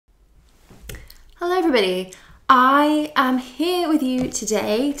everybody, I am here with you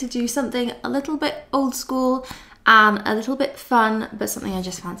today to do something a little bit old school and a little bit fun, but something I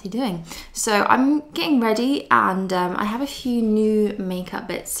just fancy doing. So I'm getting ready and I have a few new makeup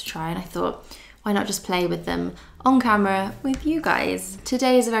bits to try, and I thought, why not just play with them on camera with you guys?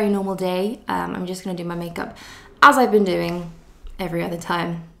 Today is a very normal day. I'm just gonna do my makeup as I've been doing every other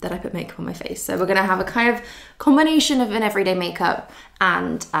time that I put makeup on my face. So we're gonna have a kind of combination of an everyday makeup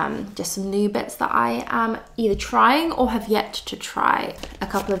and just some new bits that I am either trying or have yet to try. A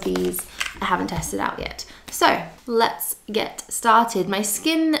couple of these I haven't tested out yet. So let's get started. My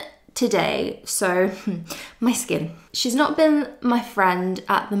skin today, my skin. She's not been my friend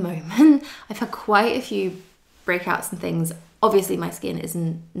at the moment. I've had quite a few breakouts and things. Obviously my skin is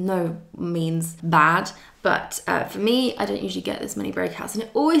no means bad, but for me, I don't usually get this many breakouts, and it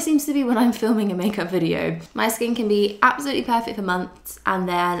always seems to be when I'm filming a makeup video. My skin can be absolutely perfect for months, and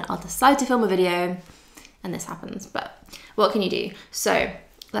then I'll decide to film a video and this happens, but what can you do? So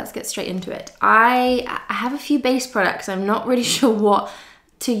let's get straight into it. I have a few base products. I'm not really sure what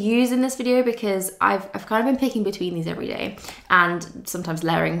to use in this video because I've kind of been picking between these every day and sometimes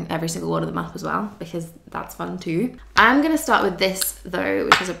layering every single one of them up as well because that's fun too. I'm gonna start with this though,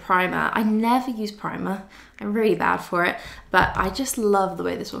 which is a primer. I never use primer. I'm really bad for it, but I just love the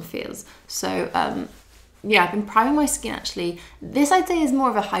way this one feels. So yeah, I've been priming my skin actually. This I'd say is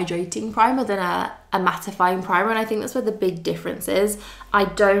more of a hydrating primer than a mattifying primer, and I think that's where the big difference is. I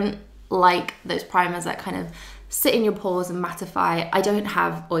don't like those primers that kind of sit in your pores and mattify. I don't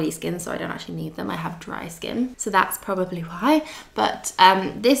have oily skin, so I don't actually need them. I have dry skin, so that's probably why. But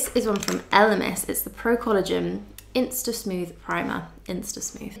this is one from Elemis. It's the Pro-Collagen Insta-Smooth Primer.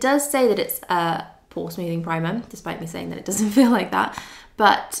 Insta-Smooth. It does say that it's a pore smoothing primer, despite me saying that it doesn't feel like that.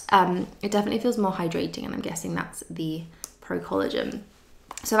 But it definitely feels more hydrating, and I'm guessing that's the Pro-Collagen.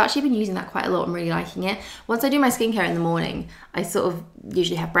 So I've actually been using that quite a lot. I'm really liking it. Once I do my skincare in the morning, I sort of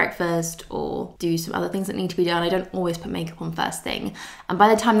usually have breakfast or do some other things that need to be done. I don't always put makeup on first thing. And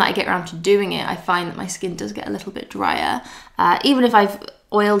by the time that I get around to doing it, I find that my skin does get a little bit drier. Even if I've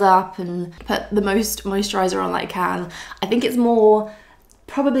oiled up and put the most moisturizer on that I can, I think it's more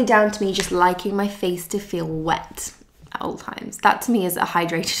probably down to me just liking my face to feel wet at all times. That to me is a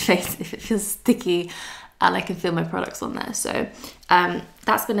hydrated face if it feels sticky and I can feel my products on there. So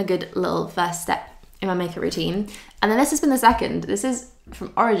that's been a good little first step in my makeup routine. And then this has been the second. This is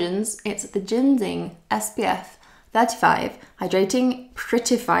from Origins. It's the Ginzing SPF 35 Hydrating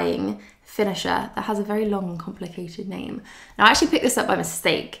Prettifying Finisher. That has a very long and complicated name. Now I actually picked this up by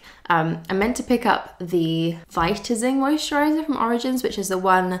mistake. I meant to pick up the Vitazing moisturizer from Origins, which is the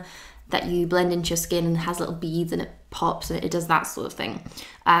one that you blend into your skin and has little beads and it pops and it does that sort of thing.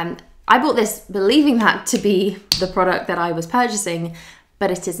 I bought this believing that to be the product that I was purchasing, but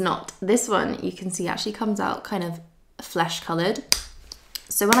it is not. This one, you can see, actually comes out kind of flesh colored.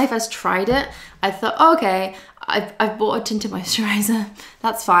 So when I first tried it, I thought, oh, okay, I've bought a tinted moisturizer,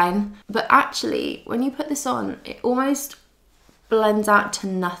 that's fine. But actually, when you put this on, it almost blends out to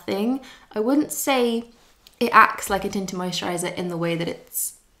nothing. I wouldn't say it acts like a tinted moisturizer in the way that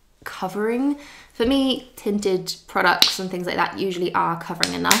it's covering. For me, tinted products and things like that usually are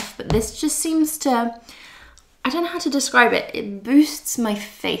covering enough, but this just seems to, I don't know how to describe it. It boosts my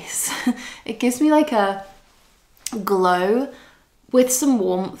face. It gives me like a glow with some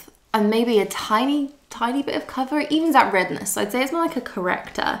warmth and maybe a tiny bit of cover. It evens out redness. So I'd say it's more like a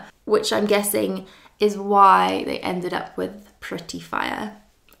corrector, which I'm guessing is why they ended up with Prettifying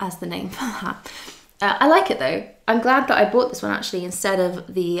as the name for that. I like it though. I'm glad that I bought this one actually instead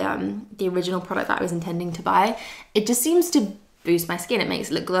of the original product that I was intending to buy. It just seems to boost my skin. It makes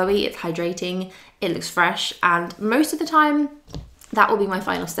it look glowy, it's hydrating, it looks fresh, and most of the time that will be my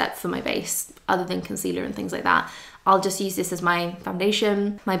final step for my base, other than concealer and things like that. I'll just use this as my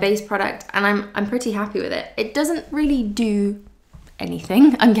foundation, my base product, and I'm pretty happy with it. It doesn't really do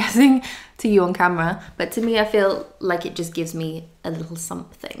anything, I'm guessing, to you on camera, but to me I feel like it just gives me a little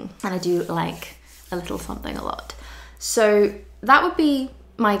something, and I do like a little something a lot. So that would be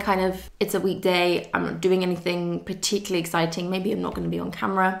my kind of, it's a weekday, I'm not doing anything particularly exciting, maybe I'm not going to be on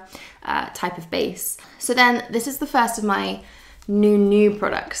camera type of base. So then this is the first of my new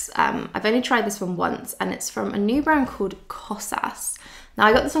products. I've only tried this one once, and it's from a new brand called Kosas. Now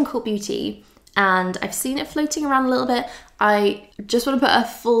I got this on Cult Beauty and I've seen it floating around a little bit. I just want to put a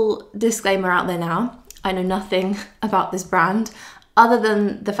full disclaimer out there now. I know nothing about this brand other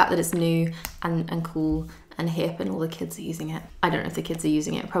than the fact that it's new and cool and hip and all the kids are using it. I don't know if the kids are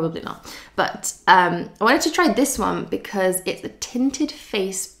using it, probably not. But I wanted to try this one because it's a tinted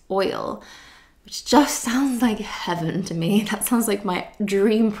face oil, which just sounds like heaven to me. That sounds like my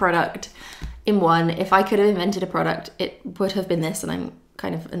dream product in one. If I could have invented a product, it would have been this, and I'm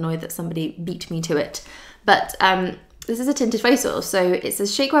kind of annoyed that somebody beat me to it. But this is a tinted face oil, so it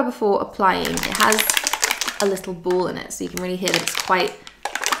says shake well before applying. It has a little ball in it, so you can really hear that it's quite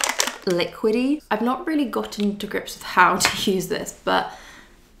liquidy. I've not really gotten to grips with how to use this, but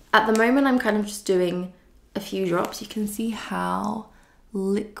at the moment I'm kind of just doing a few drops. You can see how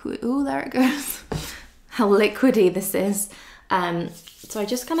liquid, oh, there it goes, how liquidy this is. So I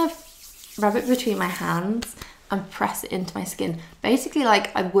just kind of rub it between my hands and press it into my skin, basically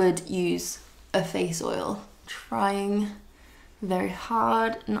like I would use a face oil. Trying very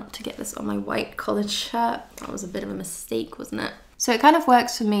hard not to get this on my white collared shirt. That was a bit of a mistake, wasn't it? So it kind of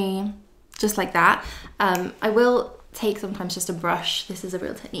works for me just like that. I will take sometimes just a brush. This is a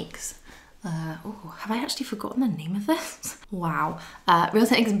Real Techniques. Oh, have I actually forgotten the name of this? Wow. Real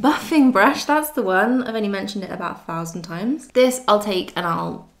Techniques buffing brush, that's the one. I've only mentioned it about 1,000 times. This I'll take and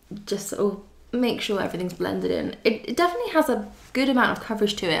I'll just sort of make sure everything's blended in. It definitely has a good amount of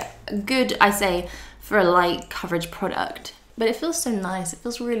coverage to it. Good, I say, for a light coverage product. But it feels so nice. It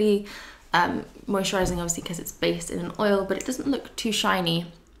feels really moisturizing, obviously, because it's based in an oil, but it doesn't look too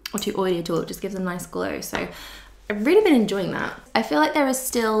shiny or too oily at all. It just gives a nice glow. So I've really been enjoying that. I feel like there is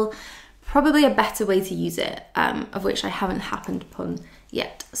still probably a better way to use it, of which I haven't happened upon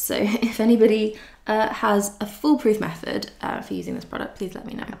yet. So if anybody has a foolproof method for using this product, please let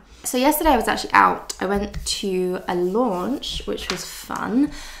me know. So yesterday I was actually out. I went to a launch, which was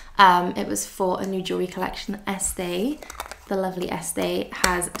fun. It was for a new jewellery collection that Estee, the lovely Estee,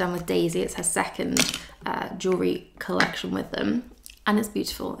 has done with Daisy. It's her second jewellery collection with them, and it's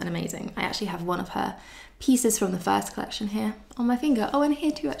beautiful and amazing. I actually have one of her pieces from the first collection here on my finger. Oh, and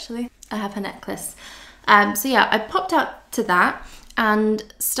here too, actually. I have her necklace. So yeah, I popped out to that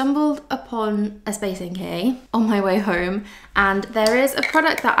and stumbled upon a Space NK on my way home, and there is a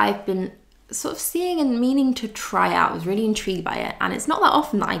product that I've been sort of seeing and meaning to try out. I was really intrigued by it, and it's not that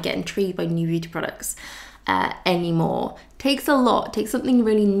often that I get intrigued by new beauty products anymore. It takes a lot. It takes something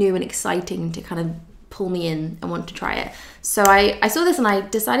really new and exciting to kind of pull me in and want to try it. So I saw this and I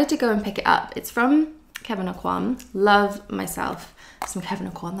decided to go and pick it up. It's from Kevyn Aucoin. Love myself some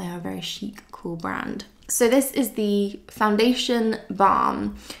Kevyn Aucoin. They are a very chic, cool brand. So this is the foundation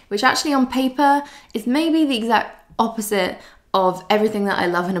balm, which actually on paper is maybe the exact opposite of everything that I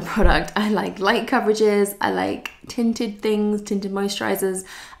love in a product. I like light coverages, I like tinted things, tinted moisturizers,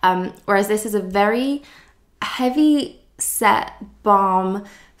 whereas this is a very heavy set balm,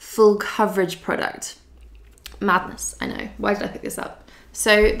 full coverage product. Madness, I know. Why did I pick this up?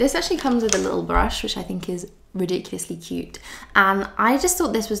 So this actually comes with a little brush, which I think is ridiculously cute, and I just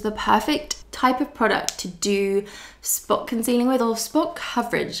thought this was the perfect type of product to do spot concealing with, or spot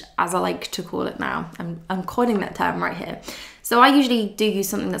coverage as I like to call it now. I'm coining that term right here. So I usually do use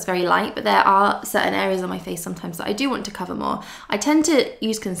something that's very light, but there are certain areas on my face sometimes that I do want to cover more. I tend to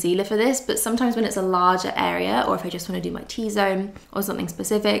use concealer for this, but sometimes when it's a larger area, or if I just want to do my T-zone or something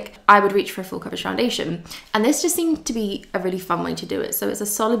specific, I would reach for a full coverage foundation. And this just seemed to be a really fun way to do it. So it's a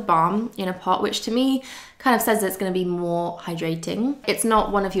solid balm in a pot, which to me kind of says that it's going to be more hydrating. It's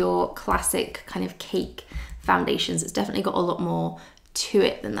not one of your classic kind of cake foundations. It's definitely got a lot more to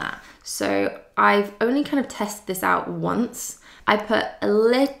it than that. So I've only kind of tested this out once. I put a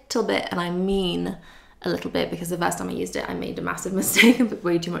little bit, and I mean a little bit, because the first time I used it I made a massive mistake and put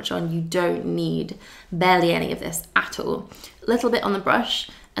way too much on. You don't need barely any of this at all. A little bit on the brush,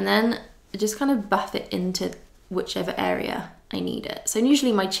 and then just kind of buff it into whichever area I need it. So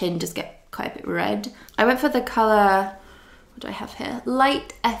usually my chin just gets quite a bit red. I went for the colour, what do I have here?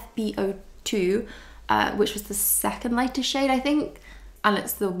 Light FB02, which was the second lightest shade, I think. And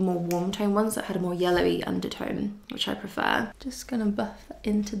it's the more warm tone ones that had a more yellowy undertone, which I prefer. Just gonna buff that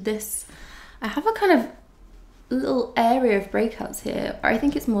into this. I have a kind of little area of breakouts here, or I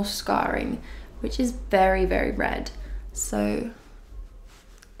think it's more scarring, which is very, very red. So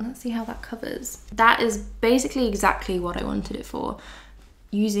let's see how that covers. That is basically exactly what I wanted it for.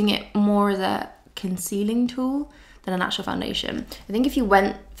 Using it more as a concealing tool than an actual foundation. I think if you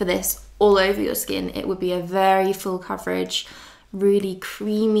went for this all over your skin, it would be a very full coverage, really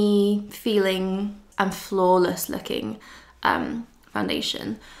creamy feeling and flawless looking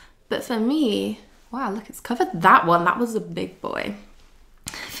foundation. But for me, wow, look, it's covered that one. That was a big boy.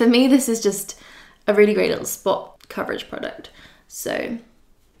 For me, this is just a really great little spot coverage product. So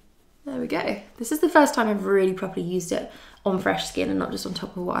there we go. This is the first time I've really properly used it on fresh skin and not just on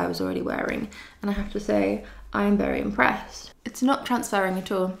top of what I was already wearing. And I have to say, I am very impressed. It's not transferring at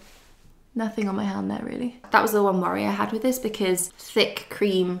all. Nothing on my hand there, really. That was the one worry I had with this, because thick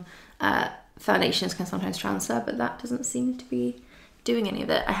cream foundations can sometimes transfer, but that doesn't seem to be doing any of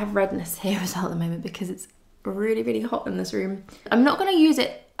it. I have redness here as well at the moment because it's really, really hot in this room. I'm not going to use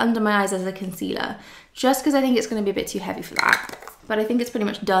it under my eyes as a concealer just because I think it's going to be a bit too heavy for that. But I think it's pretty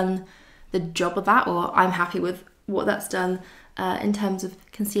much done the job of that, or I'm happy with what that's done in terms of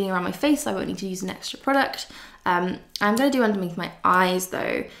concealing around my face. I won't need to use an extra product. I'm going to do underneath my eyes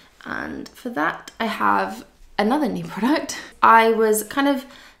though, and for that I have another new product. I was kind of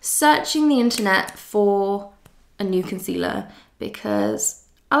searching the internet for a new concealer because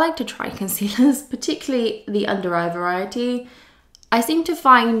I like to try concealers, particularly the under eye variety. I seem to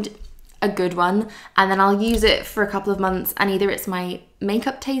find a good one and then I'll use it for a couple of months, and either it's my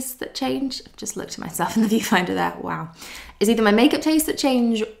makeup tastes that change. I've just looked at myself in the viewfinder there, wow. It's either my makeup tastes that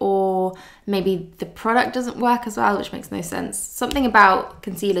change or maybe the product doesn't work as well, which makes no sense. Something about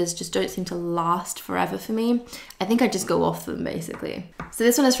concealers just don't seem to last forever for me. I think I just go off them basically. So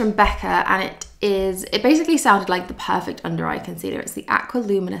this one is from Becca, and it basically sounded like the perfect under eye concealer. It's the Aqua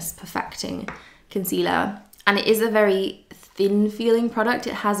Luminous Perfecting Concealer, and it is a very thin feeling product.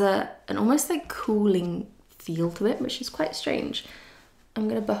 It has an almost like cooling feel to it, which is quite strange. I'm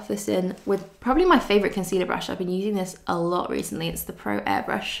gonna buff this in with probably my favorite concealer brush. I've been using this a lot recently. It's the Pro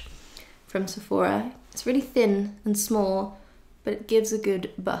Airbrush from Sephora. It's really thin and small, but it gives a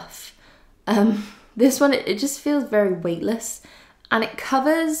good buff. This one, it just feels very weightless, and it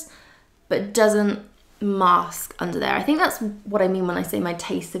covers but doesn't mask under there. I think that's what I mean when I say my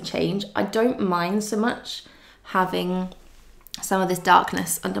tastes have changed. I don't mind so much having some of this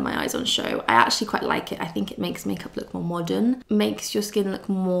darkness under my eyes on show. I actually quite like it. I think it makes makeup look more modern, makes your skin look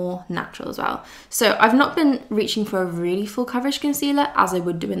more natural as well. So I've not been reaching for a really full coverage concealer as I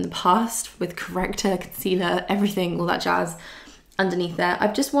would do in the past with corrector, concealer, everything, all that jazz underneath there.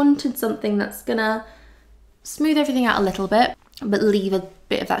 I've just wanted something that's gonna smooth everything out a little bit, but leave a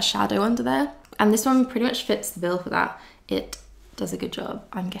bit of that shadow under there. And this one pretty much fits the bill for that. It does a good job.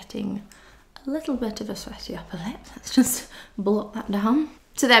 I'm getting a little bit of a sweaty upper lip. Let's just blot that down.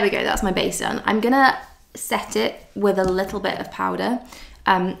 So there we go, that's my base done. I'm gonna set it with a little bit of powder,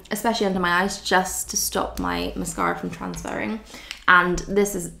 especially under my eyes, just to stop my mascara from transferring. And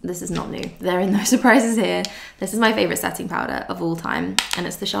this is not new. There are no surprises here. This is my favorite setting powder of all time, and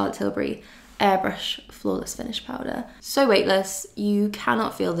it's the Charlotte Tilbury Airbrush Flawless Finish Powder. So weightless, you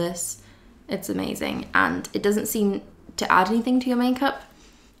cannot feel this. It's amazing, and it doesn't seem to add anything to your makeup.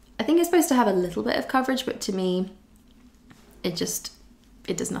 I think it's supposed to have a little bit of coverage, but to me, it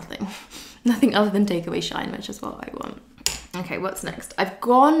does nothing. Nothing other than take away shine, which is what I want. Okay, what's next? I have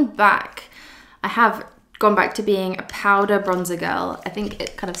gone back to being a powder bronzer girl. I think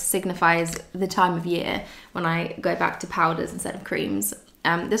it kind of signifies the time of year when I go back to powders instead of creams.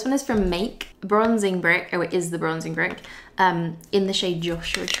 This one is from Make Bronzing Brick. Oh, it is the Bronzing Brick in the shade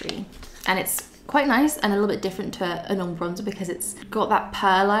Joshua Tree, and it's quite nice and a little bit different to a normal bronzer because it's got that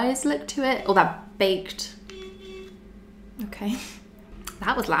pearlized look to it, or that baked. Okay,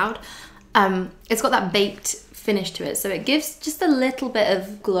 that was loud. It's got that baked finish to it, so it gives just a little bit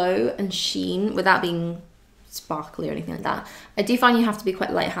of glow and sheen without being sparkly or anything like that. I do find you have to be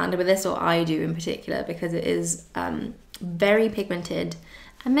quite light-handed with this, or I do in particular, because it is very pigmented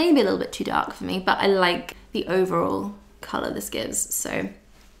and maybe a little bit too dark for me, but I like the overall colour this gives. So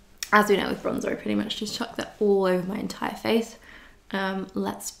as we know with bronzer, I pretty much just chuck that all over my entire face.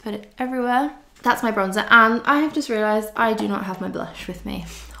 Let's put it everywhere. That's my bronzer, and I have just realised I do not have my blush with me.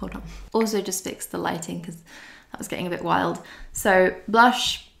 Hold on. Also just fixed the lighting because that was getting a bit wild. So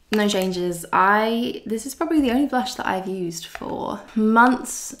blush, no changes. This is probably the only blush that I've used for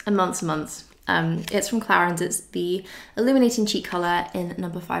months and months and months. It's from Clarins. It's the Illuminating Cheek Colour in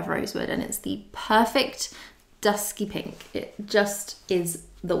number 5 Rosewood, and it's the perfect dusky pink. It just is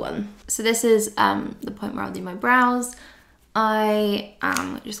the one. So this is the point where I'll do my brows. I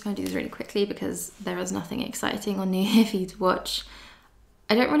am just going to do this really quickly because there is nothing exciting or new here for you to watch.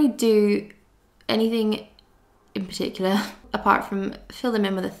 I don't really do anything in particular apart from fill them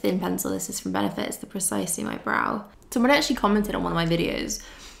in with a thin pencil. This is from Benefit. It's the Precisely My Brow. Someone actually commented on one of my videos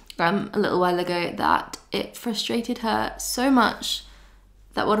a little while ago that it frustrated her so much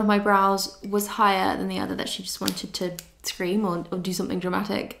that one of my brows was higher than the other that she just wanted to scream or do something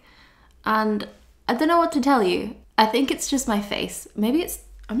dramatic. And I don't know what to tell you. I think it's just my face. Maybe it's,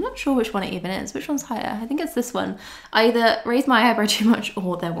 I'm not sure which one it even is. Which one's higher? I think it's this one. I either raise my eyebrow too much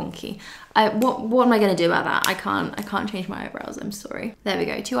or they're wonky. What am I gonna do about that? I can't change my eyebrows, I'm sorry. There we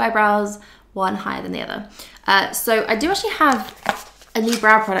go, 2 eyebrows, one higher than the other. So I do actually have a new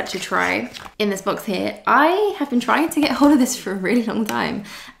brow product to try in this box here. I have been trying to get hold of this for a really long time,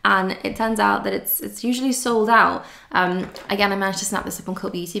 and it turns out that it's usually sold out. Again, I managed to snap this up on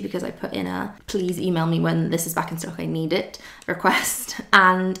Cult Beauty because I put in a please email me when this is back in stock, I need it request,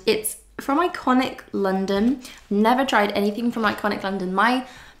 and it's from Iconic London. Never tried anything from Iconic London. My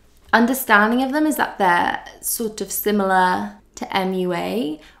understanding of them is that they're sort of similar to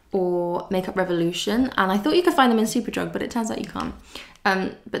MUA or Makeup Revolution, and I thought you could find them in Superdrug, but it turns out you can't.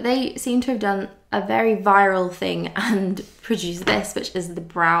 But they seem to have done a very viral thing and produced this, which is the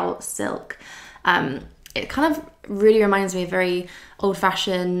Brow Silk. It kind of really reminds me of very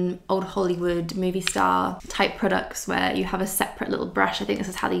old-fashioned, old Hollywood movie star type products where you have a separate little brush. I think this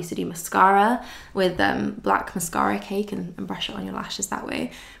is how they used to do mascara, with black mascara cake and brush it on your lashes that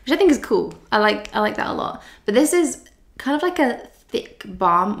way, which I think is cool. I like that a lot. But this is kind of like a thick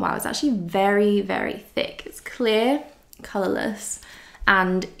balm. Wow, it's actually very, very thick. It's clear, colourless,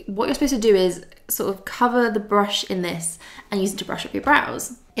 and what you're supposed to do is sort of cover the brush in this and use it to brush up your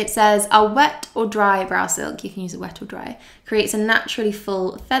brows. It says, a wet or dry brow silk, you can use it wet or dry, creates a naturally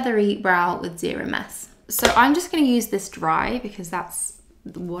full, feathery brow with zero mess. So I'm just going to use this dry because that's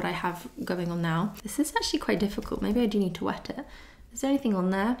what I have going on now. This is actually quite difficult. Maybe I do need to wet it. Is there anything on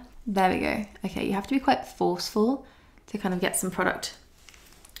there? There we go. Okay, you have to be quite forceful to kind of get some product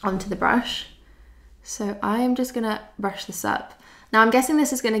onto the brush. So I am just going to brush this up. Now I'm guessing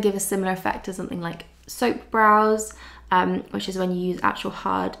this is going to give a similar effect to something like soap brows, which is when you use actual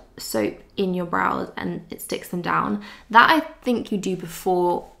hard soap in your brows and it sticks them down. That I think you do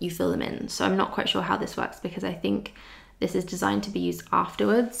before you fill them in. So I'm not quite sure how this works because I think this is designed to be used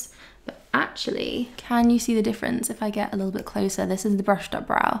afterwards. But actually, can you see the difference if I get a little bit closer? This is the brushed up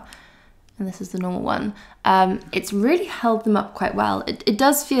brow and this is the normal one. It's really held them up quite well. It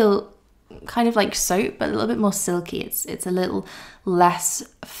does feel kind of like soap, but a little bit more silky. It's a little less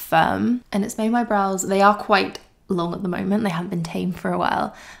firm, and it's made my brows, they are quite long at the moment, they haven't been tamed for a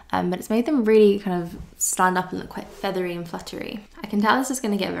while, but it's made them really kind of stand up and look quite feathery and fluttery. I can tell this is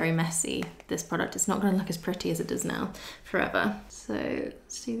going to get very messy, this product. It's not going to look as pretty as it does now forever. So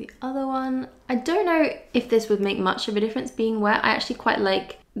let's do the other one. I don't know if this would make much of a difference being wet. I actually quite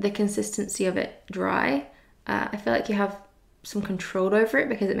like the consistency of it dry. I feel like you have some control over it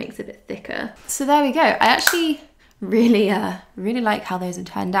because it makes it a bit thicker. So there we go. I actually really like how those have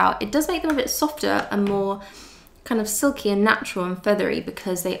turned out. It does make them a bit softer and more kind of silky and natural and feathery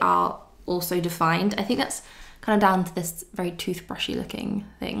because they are also defined. I think that's kind of down to this very toothbrushy looking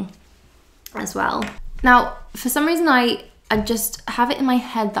thing as well. Now, for some reason I just have it in my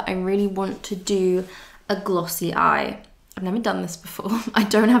head that I really want to do a glossy eye. I've never done this before. I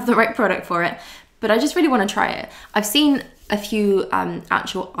don't have the right product for it, but I just really want to try it. I've seen a few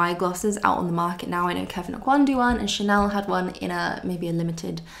actual eye glosses out on the market now. I know Kevyn and Aqua do one, and Chanel had one in maybe a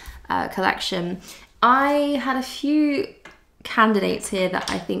limited collection. I had a few candidates here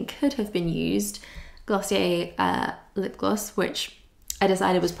that I think could have been used. Glossier lip gloss, which I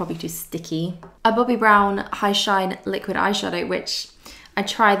decided was probably too sticky. A Bobbi Brown High Shine liquid eyeshadow, which I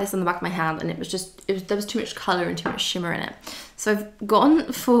tried this on the back of my hand and there was too much colour and too much shimmer in it. So I've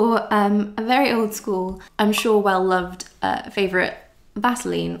gone for a very old school, I'm sure well-loved favourite,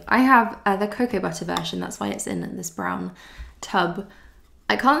 Vaseline. I have the cocoa butter version, that's why it's in this brown tub.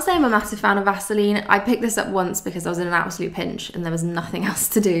 I can't say I'm a massive fan of Vaseline. I picked this up once because I was in an absolute pinch and there was nothing else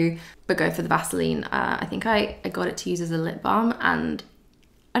to do but go for the Vaseline. I think I got it to use as a lip balm and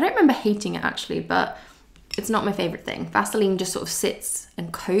I don't remember hating it actually, but it's not my favourite thing. Vaseline just sort of sits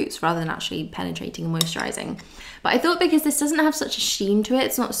and coats rather than actually penetrating and moisturising. But I thought because this doesn't have such a sheen to it,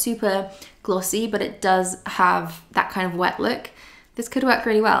 it's not super glossy, but it does have that kind of wet look, this could work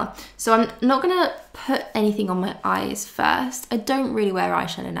really well. So I'm not gonna put anything on my eyes first. I don't really wear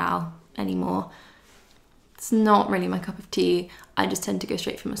eyeshadow now anymore. It's not really my cup of tea. I just tend to go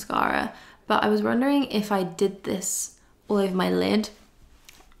straight for mascara. But I was wondering if I did this all over my lid,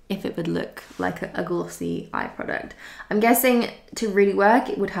 if it would look like a glossy eye product. I'm guessing to really work,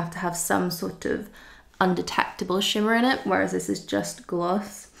 it would have to have some sort of undetectable shimmer in it, whereas this is just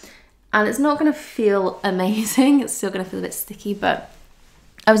gloss. And it's not gonna feel amazing. It's still gonna feel a bit sticky, but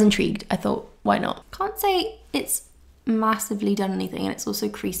I was intrigued. I thought, why not? Can't say it's massively done anything, and it's also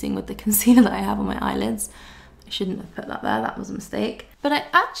creasing with the concealer that I have on my eyelids. I shouldn't have put that there, that was a mistake. But I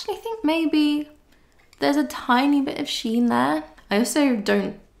actually think maybe there's a tiny bit of sheen there. I also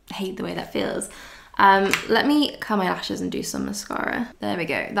don't hate the way that feels. Let me curl my lashes and do some mascara. There we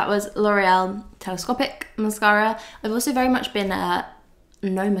go. That was L'Oreal Telescopic mascara. I've also very much been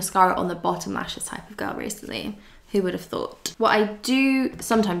no mascara on the bottom lashes type of girl recently. Who would have thought? What I do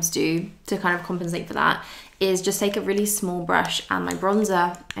sometimes do to kind of compensate for that is just take a really small brush and my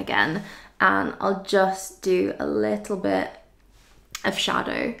bronzer again, and I'll just do a little bit of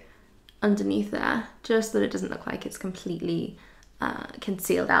shadow underneath there, just so that it doesn't look like it's completely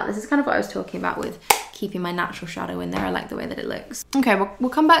concealed out. This is kind of what I was talking about with keeping my natural shadow in there. I like the way that it looks. Okay, we'll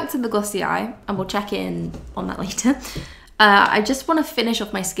come back to the glossy eye and we'll check in on that later. I just want to finish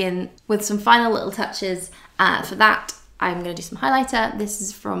off my skin with some final little touches. For that, I'm going to do some highlighter. This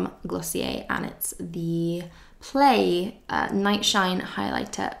is from Glossier and it's the Play Night Shine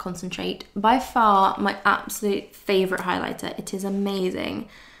Highlighter Concentrate. By far my absolute favourite highlighter. It is amazing.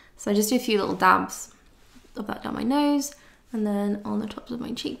 So I just do a few little dabs of that down my nose and then on the tops of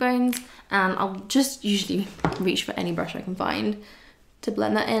my cheekbones, and I'll just usually reach for any brush I can find to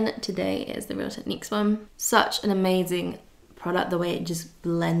blend that in. Today is the Real Techniques one. Such an amazing product, the way it just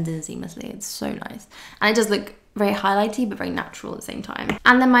blends in seamlessly. It's so nice. And it does look very highlighty but very natural at the same time.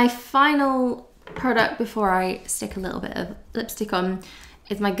 And then my final product before I stick a little bit of lipstick on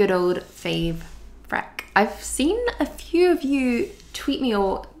is my good old fave Freck. I've seen a few of you tweet me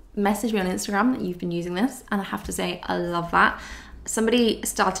or message me on Instagram that you've been using this, and I have to say I love that. Somebody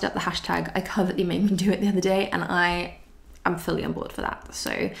started up the hashtag I covetly made me do it the other day, and I'm fully on board for that.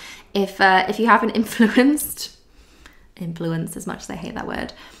 So if you haven't influenced as much as I hate that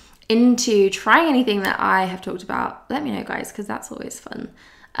word, into trying anything that I have talked about, let me know guys, because that's always fun.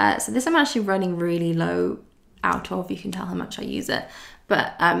 So this I'm actually running really low out of, you can tell how much I use it,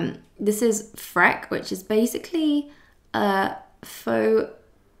 but this is Freck, which is basically a faux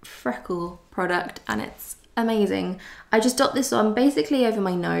freckle product, and it's amazing. I just dot this on basically over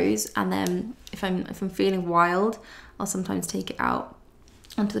my nose, and then if I'm feeling wild, I'll sometimes take it out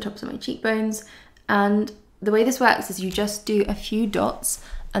onto the tops of my cheekbones. And the way this works is you just do a few dots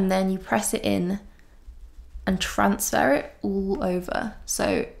and then you press it in and transfer it all over.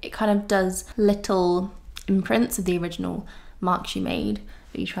 So it kind of does little imprints of the original marks you made,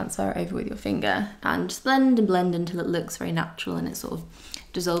 but you transfer it over with your finger and just blend and blend until it looks very natural and it sort of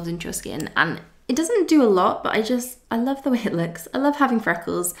dissolves into your skin. And it doesn't do a lot, but I love the way it looks. I love having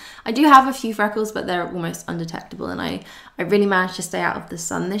freckles. I do have a few freckles, but they're almost undetectable, and I really managed to stay out of the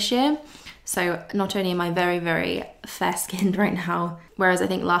sun this year. So not only am I very, very fair skinned right now, whereas I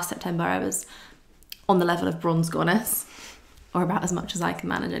think last September I was on the level of bronze goddess, or about as much as I can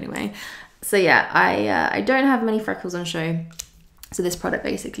manage anyway. So yeah, I don't have many freckles on show. So this product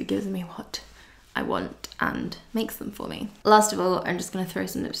basically gives me what I want and makes them for me. Last of all, I'm just gonna throw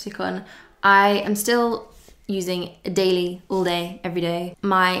some lipstick on. I am still using daily, all day, every day,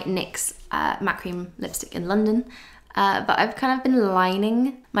 my NYX matte cream lipstick in London. But I've kind of been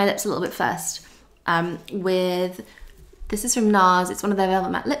lining my lips a little bit first with, this is from Nars. It's one of their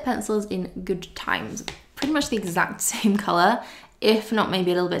Velvet Matte lip pencils in Good Times. Pretty much the exact same color, if not maybe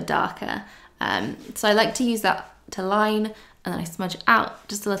a little bit darker. So I like to use that to line, and then I smudge it out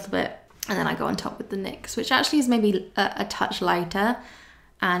just a little bit, and then I go on top with the NYX, which actually is maybe a touch lighter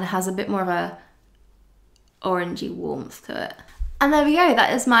and has a bit more of a orangey warmth to it. And there we go,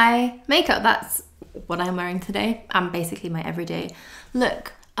 that is my makeup. That's what I'm wearing today, and basically my everyday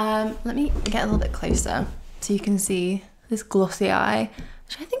look. Let me get a little bit closer so you can see this glossy eye,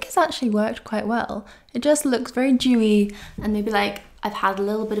 which I think has actually worked quite well. It just looks very dewy, and maybe like I've had a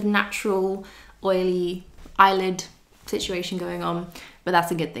little bit of natural oily eyelid situation going on, but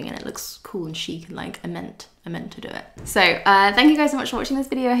that's a good thing, and it looks cool and chic, and like I meant to do it. So thank you guys so much for watching this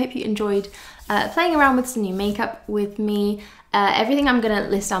video. I hope you enjoyed playing around with some new makeup with me. Everything I'm gonna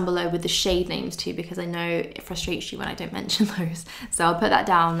list down below with the shade names too, because I know it frustrates you when I don't mention those. So I'll put that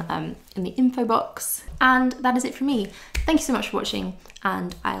down in the info box. And that is it from me. Thank you so much for watching,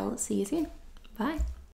 and I'll see you soon. Bye.